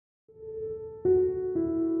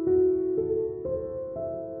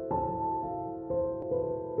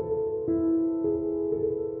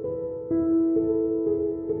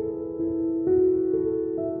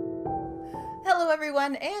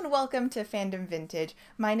everyone, and welcome to Fandom Vintage.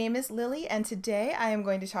 My name is Lily, and today I am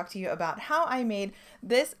going to talk to you about how I made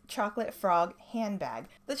this chocolate frog handbag.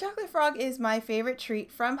 The chocolate frog is my favorite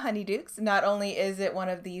treat from Honeydukes. Not only is it one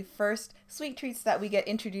of the first sweet treats that we get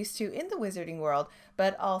introduced to in the wizarding world,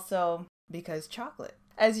 but also because chocolate.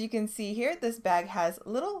 As you can see here, this bag has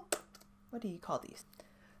little, what do you call these?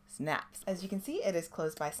 Snaps. As you can see, it is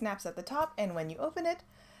closed by snaps at the top, and when you open it,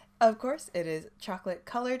 of course, it is chocolate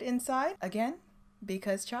colored inside, again,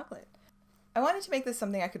 because chocolate. I wanted to make this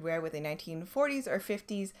something I could wear with a 1940s or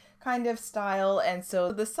 50s kind of style, and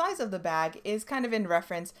so the size of the bag is kind of in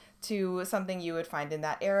reference to something you would find in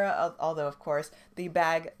that era, although of course the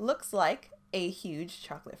bag looks like a huge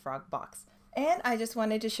chocolate frog box. And I just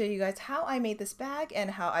wanted to show you guys how I made this bag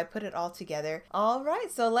and how I put it all together.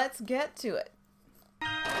 Alright, so let's get to it.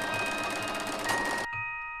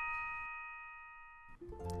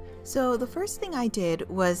 So the first thing I did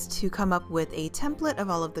was to come up with a template of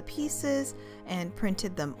all of the pieces and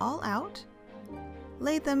printed them all out,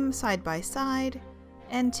 laid them side by side,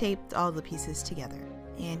 and taped all the pieces together.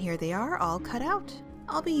 And here they are, all cut out.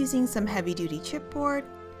 I'll be using some heavy-duty chipboard,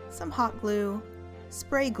 some hot glue,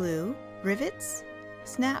 spray glue, rivets,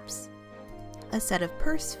 snaps, a set of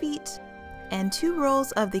purse feet, and 2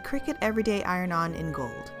 rolls of the Cricut Everyday Iron-On in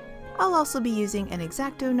gold. I'll also be using an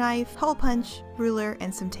X-Acto knife, hole punch, ruler,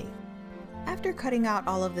 and some tape. After cutting out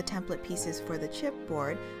all of the template pieces for the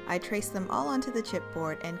chipboard, I traced them all onto the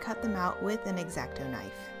chipboard and cut them out with an X-Acto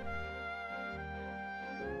knife.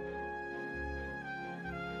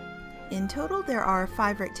 In total, there are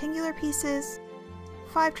 5 rectangular pieces,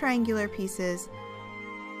 5 triangular pieces,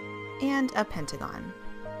 and a pentagon.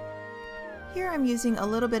 Here I'm using a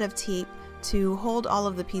little bit of tape to hold all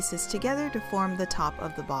of the pieces together to form the top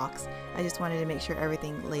of the box. I just wanted to make sure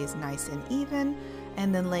everything lays nice and even,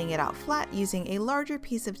 and then laying it out flat using a larger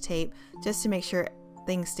piece of tape just to make sure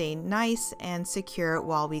things stay nice and secure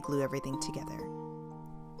while we glue everything together.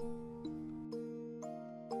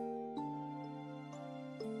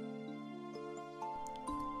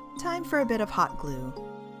 Time for a bit of hot glue.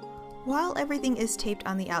 While everything is taped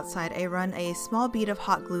on the outside, I run a small bead of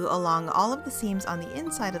hot glue along all of the seams on the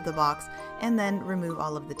inside of the box and then remove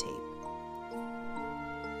all of the tape.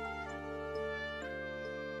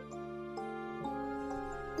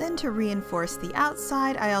 Then to reinforce the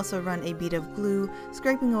outside, I also run a bead of glue,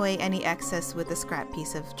 scraping away any excess with a scrap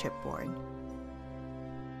piece of chipboard.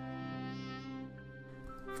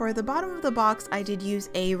 For the bottom of the box, I did use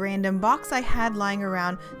a random box I had lying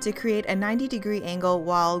around to create a 90-degree angle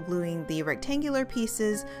while gluing the rectangular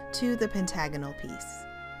pieces to the pentagonal piece.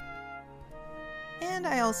 And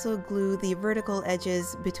I also glue the vertical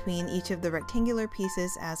edges between each of the rectangular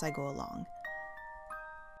pieces as I go along.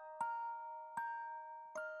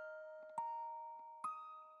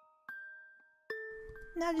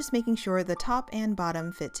 Now just making sure the top and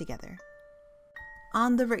bottom fit together.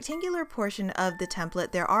 On the rectangular portion of the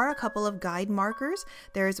template, there are a couple of guide markers.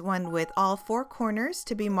 There's one with all 4 corners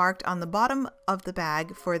to be marked on the bottom of the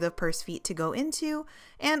bag for the purse feet to go into,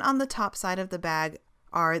 and on the top side of the bag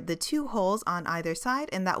are the 2 holes on either side,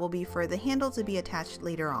 and that will be for the handle to be attached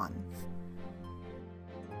later on.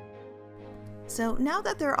 So now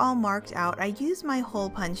that they're all marked out, I use my hole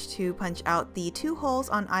punch to punch out the 2 holes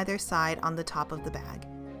on either side on the top of the bag.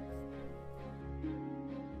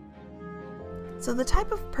 So the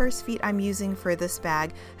type of purse feet I'm using for this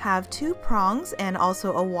bag have 2 prongs and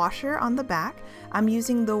also a washer on the back. I'm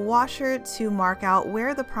using the washer to mark out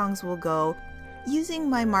where the prongs will go, using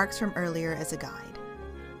my marks from earlier as a guide.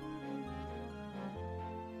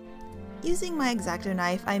 Using my X-Acto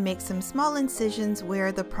knife, I make some small incisions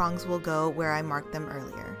where the prongs will go where I marked them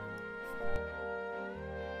earlier.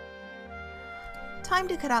 Time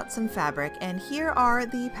to cut out some fabric, and here are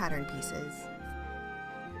the pattern pieces.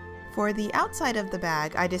 For the outside of the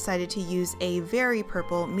bag, I decided to use a very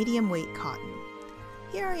purple medium weight cotton.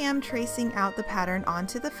 Here I am tracing out the pattern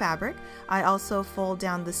onto the fabric. I also fold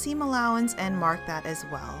down the seam allowance and mark that as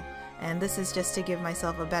well. And this is just to give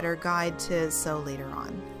myself a better guide to sew later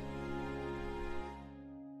on.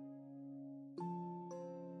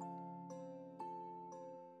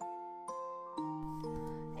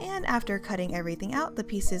 And after cutting everything out, the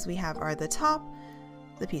pieces we have are the top,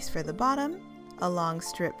 the piece for the bottom, a long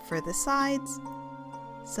strip for the sides,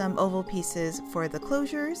 some oval pieces for the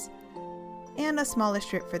closures, and a smaller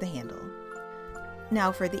strip for the handle.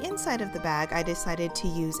 Now for the inside of the bag, I decided to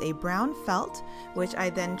use a brown felt, which I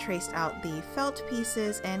then traced out the felt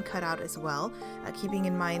pieces and cut out as well, keeping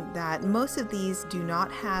in mind that most of these do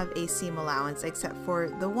not have a seam allowance except for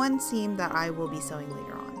the one seam that I will be sewing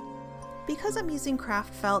later on. Because I'm using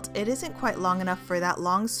craft felt, it isn't quite long enough for that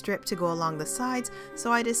long strip to go along the sides,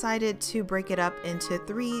 so I decided to break it up into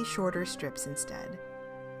 3 shorter strips instead.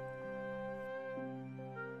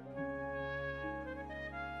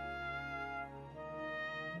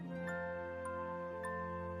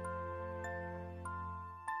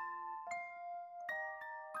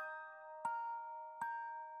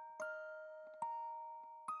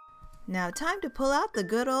 Now time to pull out the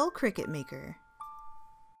good old Cricut Maker.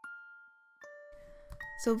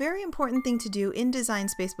 So very important thing to do in Design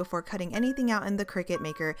Space before cutting anything out in the Cricut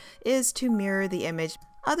Maker is to mirror the image,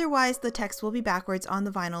 otherwise the text will be backwards on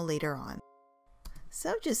the vinyl later on.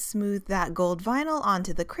 So just smooth that gold vinyl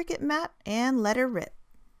onto the Cricut mat and let her rip.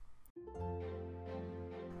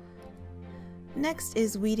 Next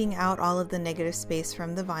is weeding out all of the negative space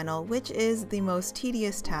from the vinyl, which is the most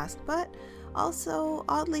tedious task, but also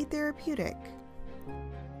oddly therapeutic.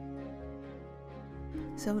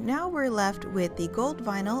 So now we're left with the gold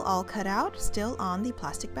vinyl all cut out, still on the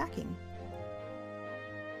plastic backing.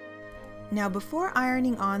 Now before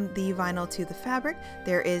ironing on the vinyl to the fabric,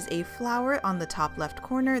 there is a flower on the top left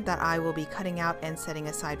corner that I will be cutting out and setting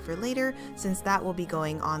aside for later, since that will be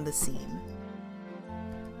going on the seam.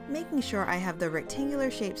 Making sure I have the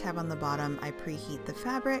rectangular shape tab on the bottom, I preheat the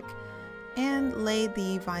fabric and lay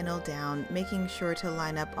the vinyl down, making sure to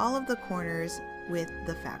line up all of the corners with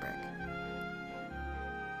the fabric.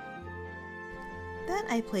 Then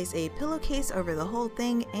I place a pillowcase over the whole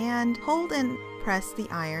thing and hold and press the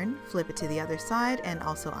iron, flip it to the other side and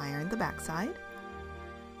also iron the back side.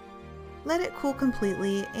 Let it cool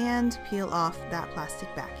completely and peel off that plastic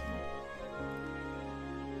backing.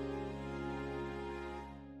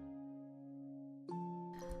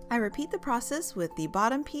 I repeat the process with the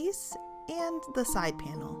bottom piece and the side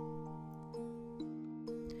panel.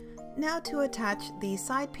 Now to attach the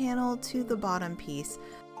side panel to the bottom piece.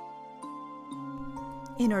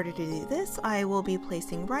 In order to do this, I will be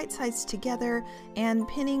placing right sides together and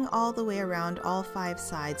pinning all the way around all 5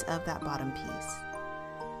 sides of that bottom piece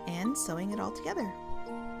and sewing it all together.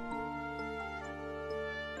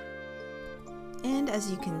 And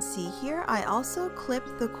as you can see here, I also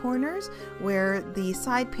clipped the corners where the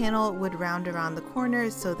side panel would round around the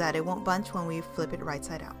corners so that it won't bunch when we flip it right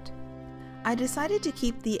side out. I decided to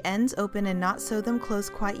keep the ends open and not sew them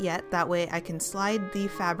closed quite yet, that way I can slide the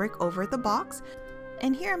fabric over the box,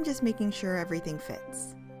 and here I'm just making sure everything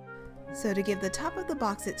fits. So to give the top of the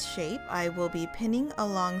box its shape, I will be pinning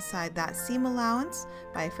alongside that seam allowance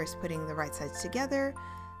by first putting the right sides together,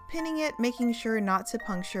 pinning it, making sure not to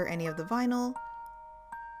puncture any of the vinyl,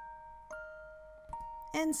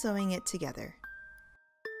 and sewing it together.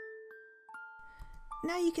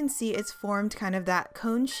 Now you can see it's formed kind of that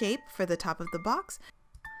cone shape for the top of the box,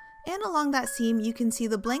 and along that seam you can see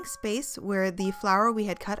the blank space where the flower we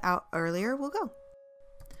had cut out earlier will go.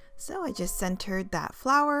 So I just centered that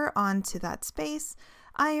flower onto that space,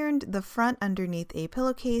 ironed the front underneath a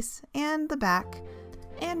pillowcase and the back,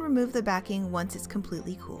 and removed the backing once it's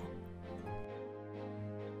completely cool.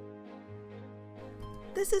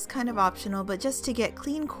 This is kind of optional, but just to get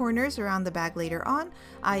clean corners around the bag later on,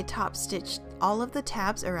 I top stitched all of the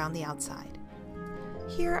tabs around the outside.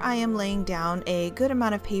 Here I am laying down a good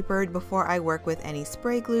amount of paper before I work with any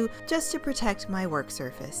spray glue, just to protect my work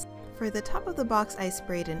surface. For the top of the box, I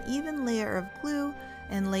sprayed an even layer of glue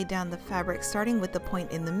and laid down the fabric starting with the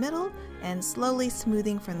point in the middle and slowly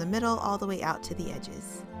smoothing from the middle all the way out to the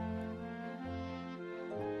edges.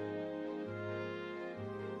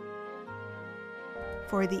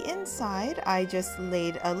 For the inside, I just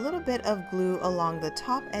laid a little bit of glue along the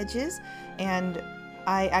top edges, and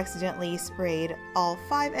I accidentally sprayed all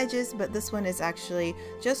 5 edges, but this one is actually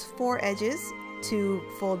just 4 edges to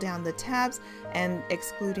fold down the tabs, and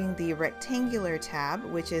excluding the rectangular tab,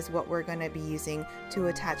 which is what we're going to be using to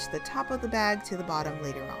attach the top of the bag to the bottom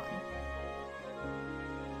later on.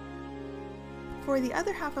 For the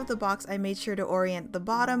other half of the box, I made sure to orient the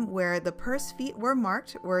bottom where the purse feet were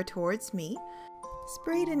marked were towards me,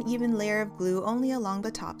 sprayed an even layer of glue only along the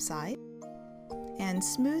top side, and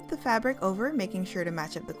smoothed the fabric over, making sure to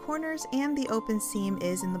match up the corners, and the open seam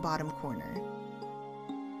is in the bottom corner.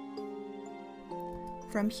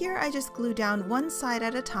 From here, I just glue down one side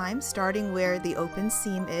at a time, starting where the open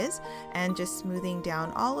seam is, and just smoothing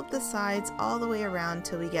down all of the sides all the way around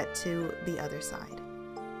till we get to the other side.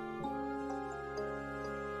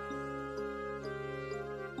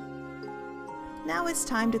 Now it's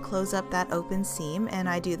time to close up that open seam, and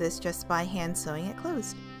I do this just by hand sewing it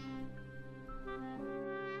closed.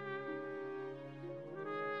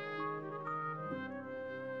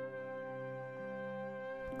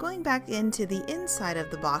 Going back into the inside of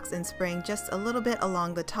the box and spraying just a little bit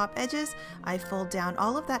along the top edges, I fold down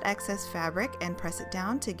all of that excess fabric and press it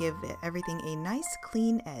down to give everything a nice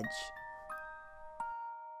clean edge.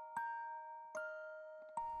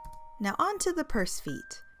 Now onto the purse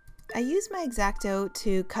feet. I used my X-Acto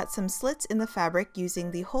to cut some slits in the fabric using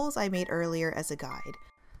the holes I made earlier as a guide.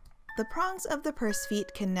 The prongs of the purse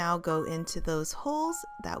feet can now go into those holes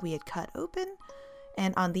that we had cut open,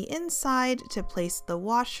 and on the inside to place the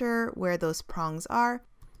washer where those prongs are,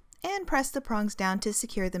 and press the prongs down to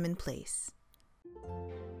secure them in place.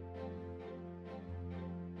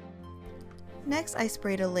 Next, I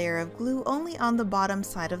sprayed a layer of glue only on the bottom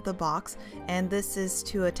side of the box, and this is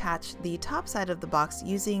to attach the top side of the box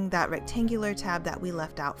using that rectangular tab that we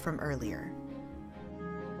left out from earlier.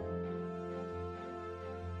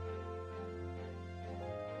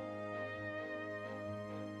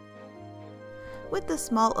 With the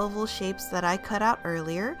small oval shapes that I cut out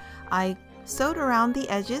earlier, I sewed around the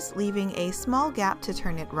edges, leaving a small gap to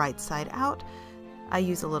turn it right side out. I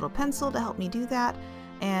use a little pencil to help me do that,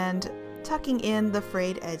 and tucking in the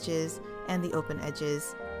frayed edges and the open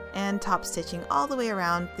edges, and top stitching all the way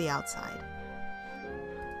around the outside.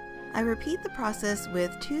 I repeat the process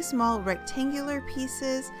with two small rectangular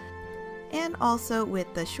pieces, and also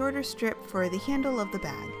with the shorter strip for the handle of the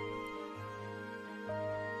bag.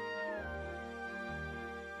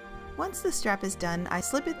 Once the strap is done, I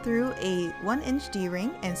slip it through a 1-inch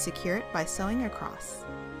D-ring and secure it by sewing across.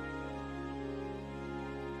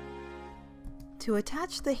 To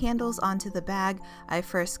attach the handles onto the bag, I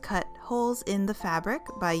first cut holes in the fabric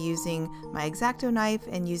by using my X-Acto knife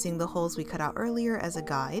and using the holes we cut out earlier as a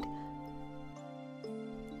guide.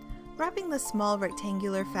 Wrapping the small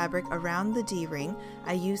rectangular fabric around the D-ring,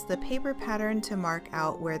 I use the paper pattern to mark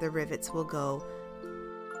out where the rivets will go.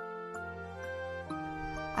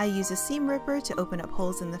 I use a seam ripper to open up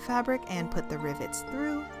holes in the fabric and put the rivets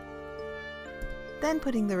through. Then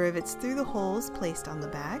putting the rivets through the holes placed on the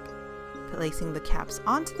bag, placing the caps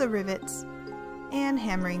onto the rivets, and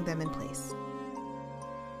hammering them in place.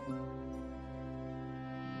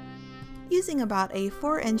 Using about a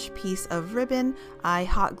 4-inch piece of ribbon, I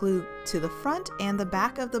hot glue to the front and the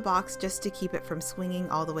back of the box just to keep it from swinging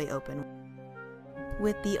all the way open.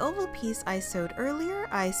 With the oval piece I sewed earlier,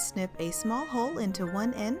 I snip a small hole into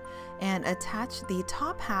one end and attach the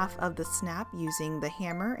top half of the snap using the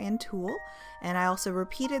hammer and tool, and I also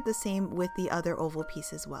repeated the same with the other oval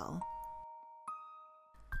piece as well.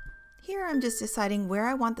 Here I'm just deciding where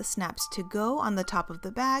I want the snaps to go on the top of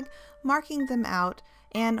the bag, marking them out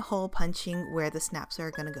and hole punching where the snaps are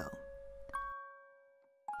going to go.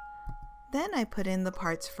 Then I put in the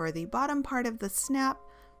parts for the bottom part of the snap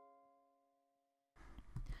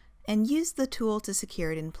and use the tool to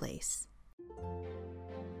secure it in place.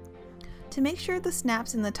 To make sure the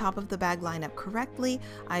snaps in the top of the bag line up correctly,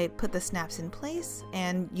 I put the snaps in place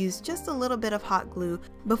and use just a little bit of hot glue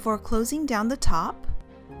before closing down the top,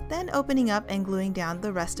 then opening up and gluing down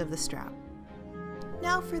the rest of the strap.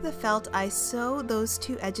 Now for the felt, I sew those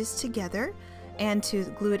two edges together, and to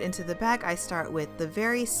glue it into the bag, I start with the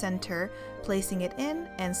very center, placing it in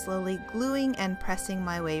and slowly gluing and pressing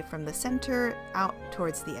my way from the center out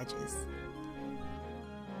towards the edges.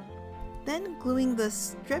 Then gluing the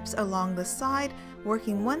strips along the side,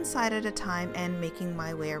 working one side at a time and making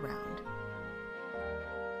my way around.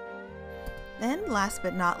 Then last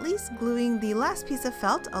but not least, gluing the last piece of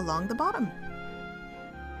felt along the bottom.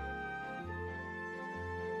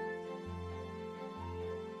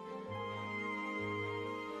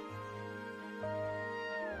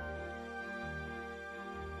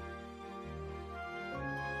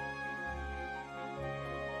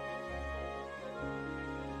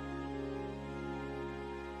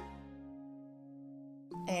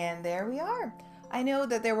 And there we are. I know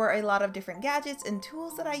that there were a lot of different gadgets and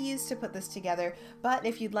tools that I used to put this together, but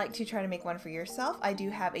if you'd like to try to make one for yourself, I do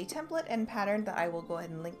have a template and pattern that I will go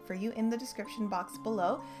ahead and link for you in the description box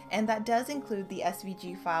below, and that does include the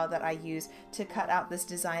SVG file that I use to cut out this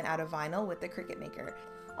design out of vinyl with the Cricut Maker.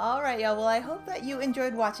 Alright y'all, well I hope that you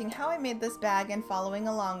enjoyed watching how I made this bag and following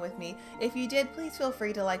along with me. If you did, please feel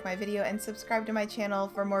free to like my video and subscribe to my channel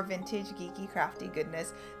for more vintage, geeky, crafty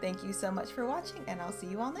goodness. Thank you so much for watching, and I'll see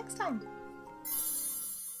you all next time.